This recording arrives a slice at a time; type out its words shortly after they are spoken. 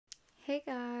Hey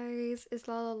guys, it's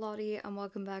Lala Lottie and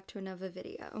welcome back to another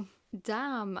video.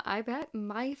 Damn, I bet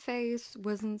my face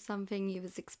wasn't something you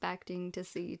was expecting to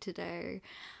see today.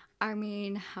 I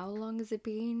mean, how long has it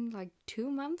been? Like 2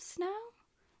 months now?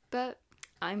 But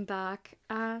I'm back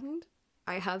and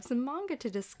I have some manga to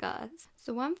discuss.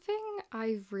 So one thing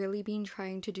I've really been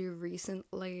trying to do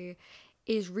recently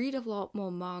is read a lot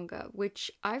more manga, which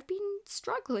I've been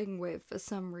struggling with for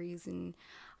some reason.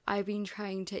 I've been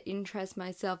trying to interest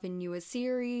myself in newer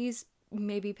series,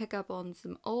 maybe pick up on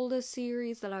some older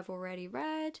series that I've already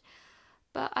read,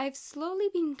 but I've slowly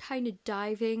been kind of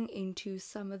diving into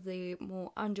some of the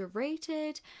more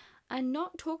underrated and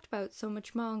not talked about so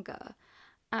much manga.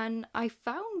 And I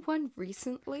found one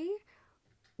recently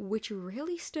which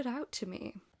really stood out to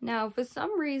me. Now, for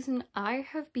some reason, I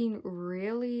have been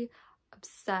really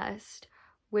obsessed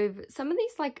with some of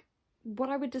these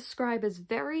what I would describe as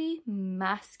very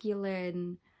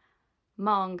masculine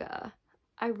manga.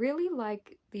 I really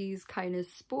like these kind of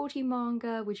sporty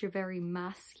manga which are very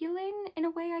masculine in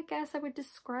a way, I guess I would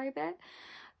describe it.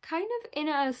 Kind of in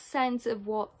a sense of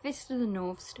what Fist of the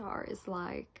North Star is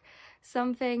like.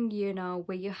 Something, you know,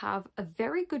 where you have a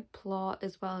very good plot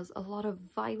as well as a lot of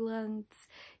violence.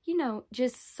 You know,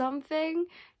 just something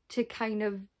to kind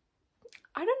of,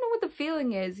 I don't know what the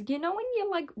feeling is. You know when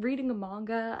you're like reading a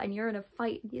manga and you're in a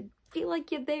fight and you feel like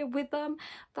you're there with them?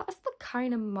 That's the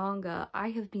kind of manga I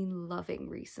have been loving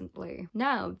recently.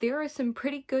 Now, there are some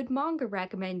pretty good manga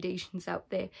recommendations out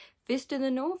there. Fist of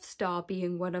the North Star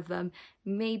being one of them.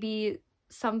 Maybe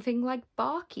something like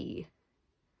Baki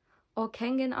or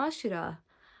Kengan Ashura.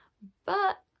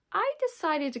 But I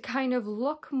decided to kind of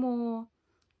look more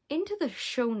into the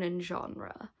shonen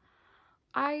genre.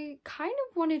 I kind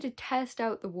of wanted to test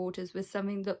out the waters with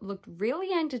something that looked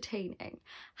really entertaining,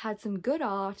 had some good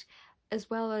art, as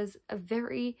well as a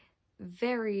very,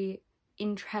 very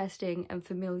interesting and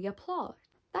familiar plot.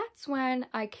 That's when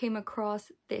I came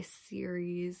across this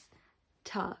series,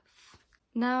 Tough.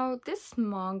 Now, this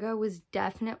manga was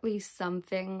definitely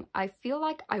something I feel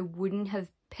like I wouldn't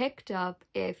have picked up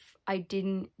if I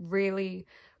didn't really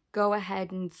go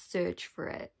ahead and search for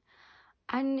it.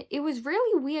 And it was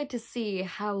really weird to see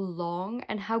how long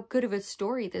and how good of a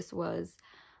story this was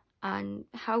and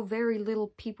how very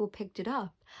little people picked it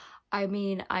up. I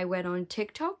mean, I went on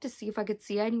TikTok to see if I could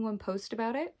see anyone post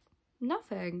about it.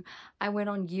 Nothing. I went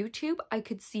on YouTube. I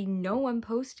could see no one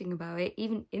posting about it,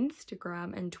 even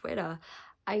Instagram and Twitter.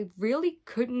 I really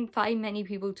couldn't find many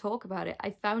people talk about it. I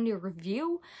found a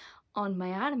review on my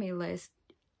anime list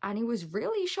and it was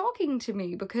really shocking to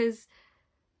me because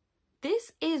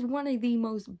this is one of the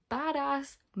most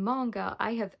badass manga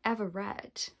I have ever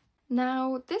read.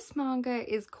 Now, this manga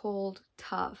is called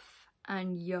Tough,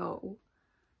 and yo,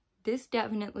 this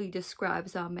definitely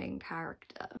describes our main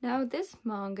character. Now, this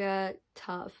manga,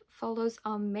 Tough, follows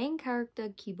our main character,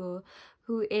 Kibo,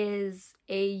 who is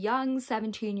a young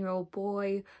 17-year-old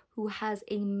boy who has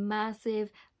a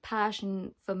massive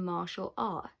passion for martial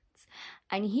arts.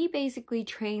 And he basically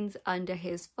trains under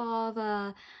his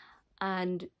father,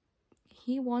 and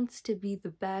he wants to be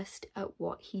the best at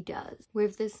what he does.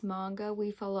 With this manga, we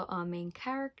follow our main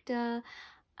character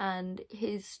and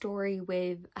his story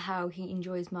with how he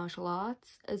enjoys martial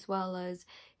arts, as well as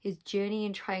his journey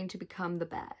in trying to become the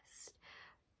best.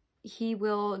 He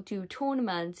will do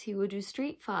tournaments, he will do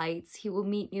street fights, he will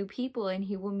meet new people, and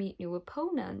he will meet new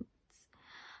opponents.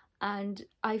 And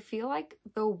I feel like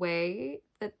the way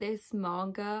that this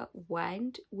manga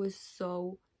went was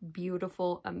so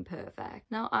beautiful and perfect.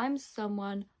 Now, I'm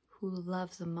someone who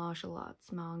loves a martial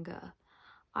arts manga.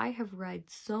 I have read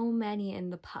so many in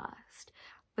the past,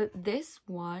 but this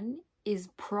one is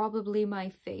probably my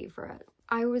favorite.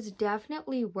 I was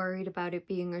definitely worried about it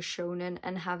being a shonen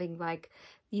and having like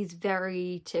these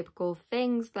very typical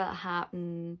things that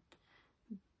happen,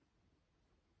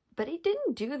 but it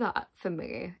didn't do that for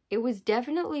me. It was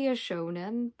definitely a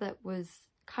shonen that was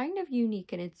kind of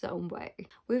unique in its own way.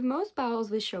 With most battles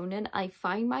with shonen, I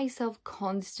find myself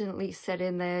constantly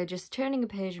sitting there just turning a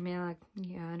page and being like,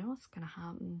 yeah, I know what's gonna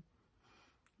happen.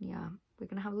 Yeah, we're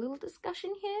gonna have a little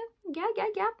discussion here. Yeah.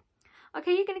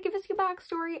 Okay, you're gonna give us your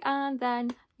backstory and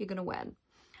then you're gonna win.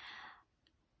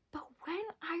 But when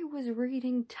I was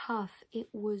reading Tough, it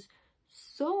was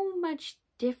so much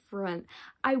different.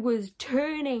 I was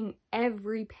turning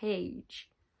every page.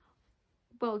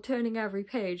 Well, turning every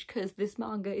page because this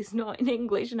manga is not in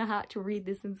English and I had to read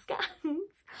this in scans.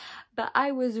 But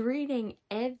I was reading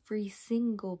every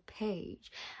single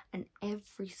page and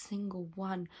every single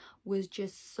one was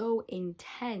just so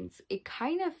intense. It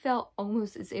kind of felt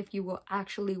almost as if you were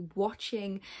actually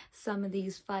watching some of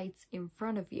these fights in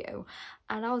front of you.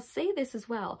 And I'll say this as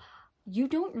well, you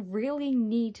don't really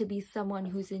need to be someone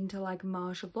who's into like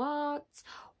martial arts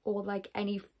or like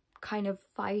any kind of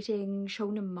fighting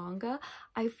shonen manga.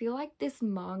 I feel like this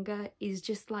manga is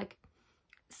just like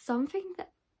something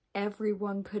that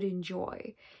everyone could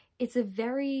enjoy. It's a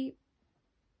very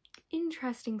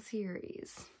interesting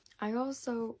series. I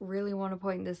also really want to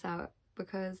point this out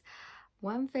because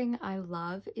one thing I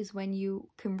love is when you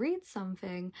can read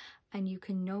something and you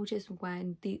can notice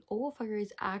when the author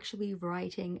is actually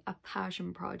writing a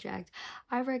passion project.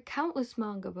 I've read countless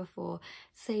manga before,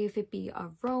 say if it be a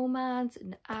romance,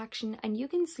 an action, and you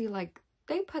can see like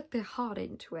they put their heart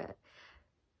into it.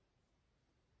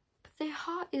 But their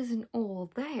heart isn't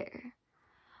all there.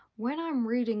 When I'm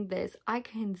reading this, I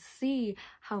can see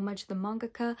how much the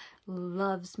mangaka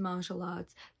loves martial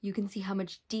arts. You can see how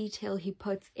much detail he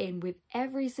puts in with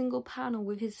every single panel,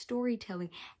 with his storytelling.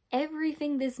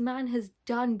 Everything this man has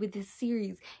done with this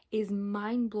series is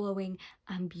mind-blowing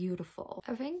and beautiful.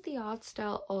 I think the art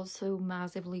style also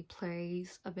massively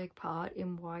plays a big part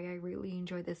in why I really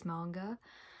enjoy this manga.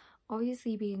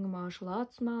 Obviously, being a martial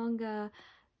arts manga,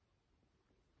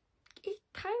 it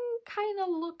kind of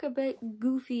look a bit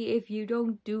goofy if you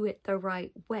don't do it the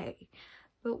right way.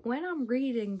 But when I'm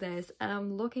reading this and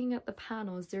I'm looking at the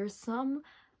panels, there's some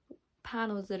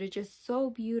panels that are just so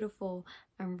beautiful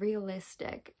and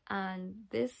realistic, and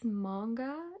this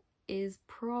manga is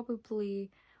probably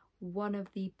one of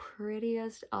the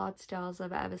prettiest art styles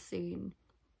I've ever seen.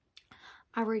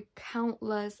 I read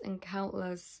countless and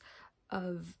countless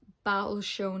of battle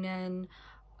shonen,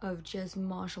 of just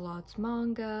martial arts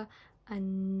manga,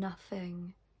 and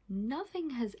nothing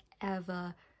has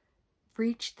ever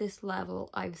reached this level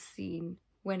I've seen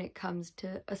when it comes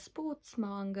to a sports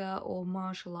manga or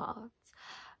martial arts.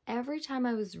 Every time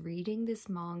I was reading this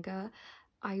manga,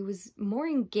 I was more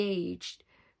engaged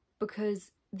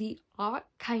because the art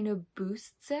kind of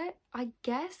boosts it, I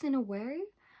guess, in a way.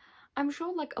 I'm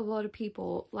sure like a lot of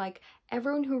people, like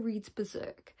everyone who reads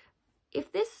Berserk,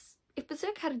 if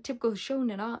Berserk had a typical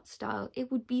shonen art style,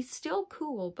 it would be still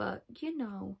cool, but you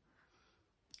know,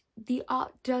 the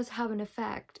art does have an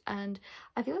effect, and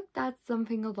I feel like that's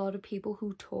something a lot of people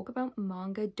who talk about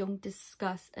manga don't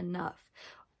discuss enough.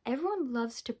 Everyone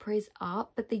loves to praise art,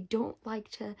 but they don't like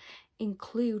to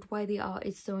include why the art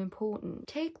is so important.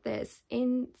 Take this,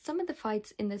 in some of the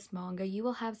fights in this manga, you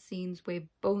will have scenes where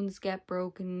bones get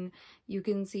broken, you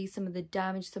can see some of the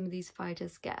damage some of these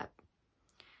fighters get.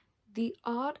 The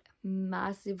art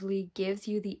massively gives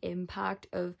you the impact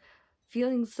of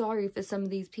feeling sorry for some of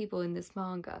these people in this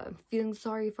manga, feeling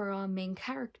sorry for our main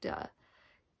character,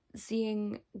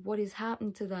 seeing what has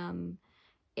happened to them.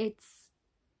 It's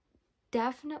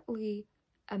definitely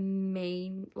a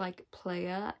main like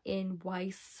player in why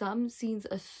some scenes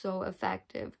are so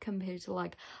effective compared to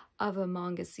like other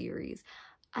manga series.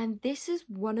 And this is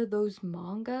one of those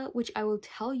manga which I will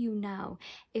tell you now,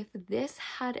 if this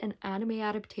had an anime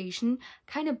adaptation,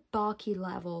 kind of Baki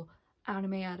level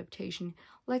anime adaptation,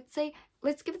 let's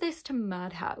give this to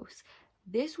Madhouse,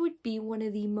 this would be one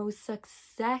of the most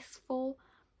successful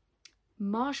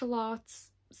martial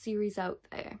arts series out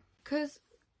there. Because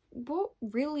what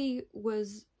really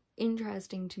was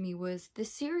interesting to me was the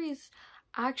series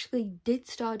actually did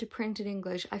start to print in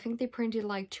English. I think they printed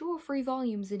like 2 or 3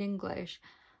 volumes in English,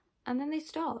 and then they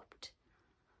stopped.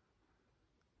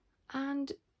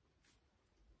 And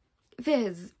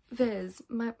Viz,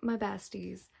 my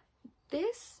besties,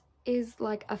 this is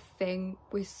like a thing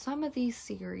with some of these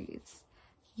series.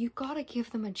 You gotta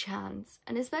give them a chance,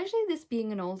 and especially this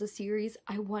being an older series,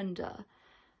 I wonder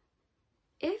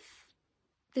if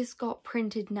this got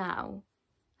printed now,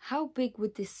 how big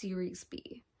would this series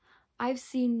be? I've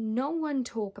seen no one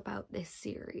talk about this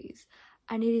series,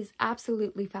 and it is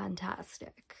absolutely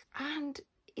fantastic. And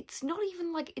it's not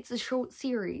even like it's a short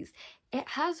series. It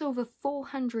has over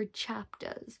 400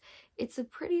 chapters. It's a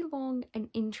pretty long and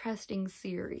interesting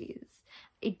series.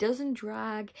 It doesn't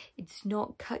drag, it's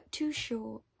not cut too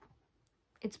short.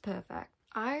 It's perfect.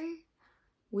 I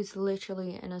was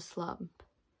literally in a slump,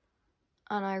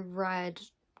 and I read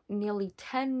nearly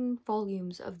 10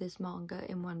 volumes of this manga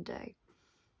in one day.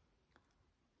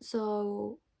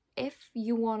 So if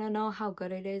you want to know how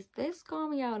good it is, this got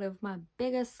me out of my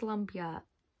biggest slump yet.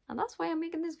 And that's why I'm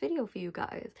making this video for you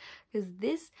guys, because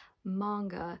this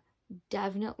manga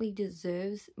definitely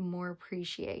deserves more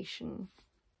appreciation.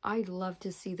 I'd love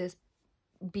to see this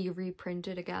be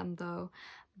reprinted again though.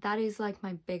 That is like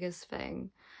my biggest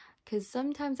thing. Because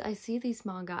sometimes I see these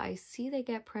manga, I see they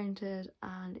get printed,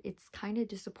 and it's kind of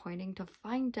disappointing to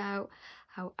find out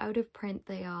how out of print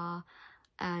they are,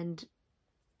 and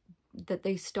that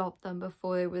they stopped them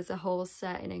before there was a whole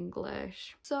set in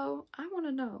English. So I want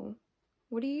to know,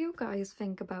 What do you guys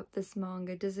think about this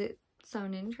manga? Does it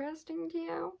sound interesting to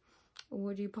you?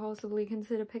 Would you possibly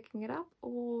consider picking it up,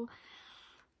 or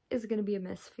is it going to be a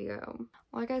miss for you?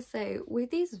 Like I say,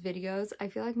 with these videos, I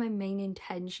feel like my main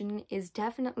intention is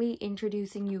definitely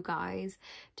introducing you guys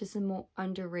to some more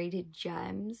underrated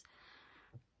gems,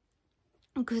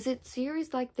 because it's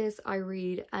series like this I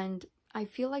read and I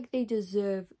feel like they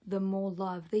deserve the more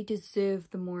love, they deserve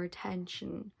the more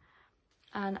attention,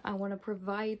 and I want to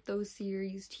provide those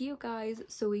series to you guys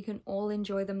so we can all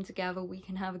enjoy them together, we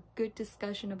can have a good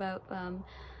discussion about them,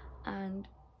 and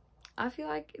I feel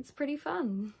like it's pretty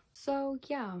fun. So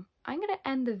yeah, I'm gonna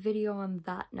end the video on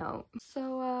that note.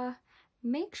 So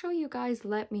make sure you guys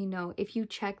let me know if you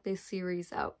check this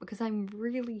series out, because I'm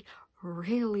really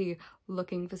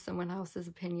looking for someone else's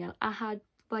opinion. I had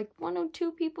like 1 or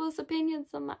 2 people's opinions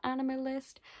on my anime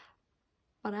list,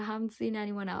 but I haven't seen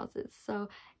anyone else's. So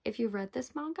if you've read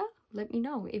this manga, let me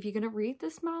know. If you're gonna read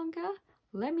this manga,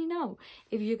 let me know.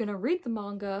 If you're gonna read the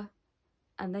manga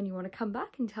and then you want to come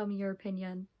back and tell me your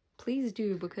opinion, please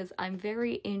do, because I'm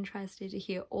very interested to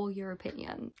hear all your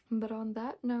opinions. But on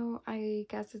that note, I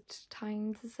guess it's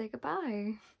time to say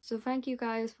goodbye. So thank you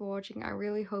guys for watching. I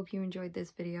really hope you enjoyed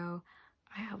this video.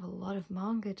 I have a lot of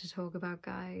manga to talk about,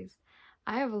 guys.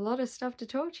 I have a lot of stuff to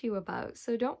talk to you about,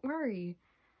 so don't worry.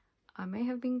 I may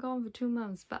have been gone for 2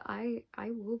 months, but I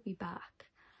will be back.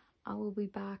 I will be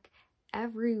back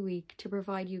every week to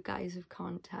provide you guys with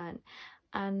content.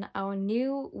 And our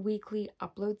new weekly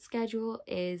upload schedule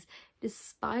is,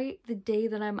 despite the day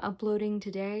that I'm uploading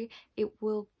today, it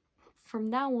will from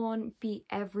now on be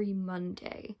every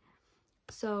Monday.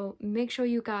 So make sure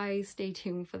you guys stay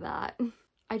tuned for that.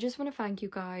 I just want to thank you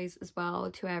guys as well,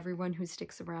 to everyone who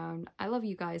sticks around. I love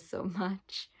you guys so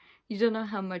much. You don't know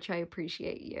how much I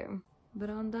appreciate you. But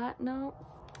on that note,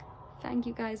 thank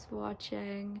you guys for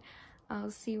watching.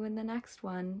 I'll see you in the next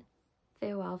one.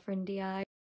 Farewell, friendy eye.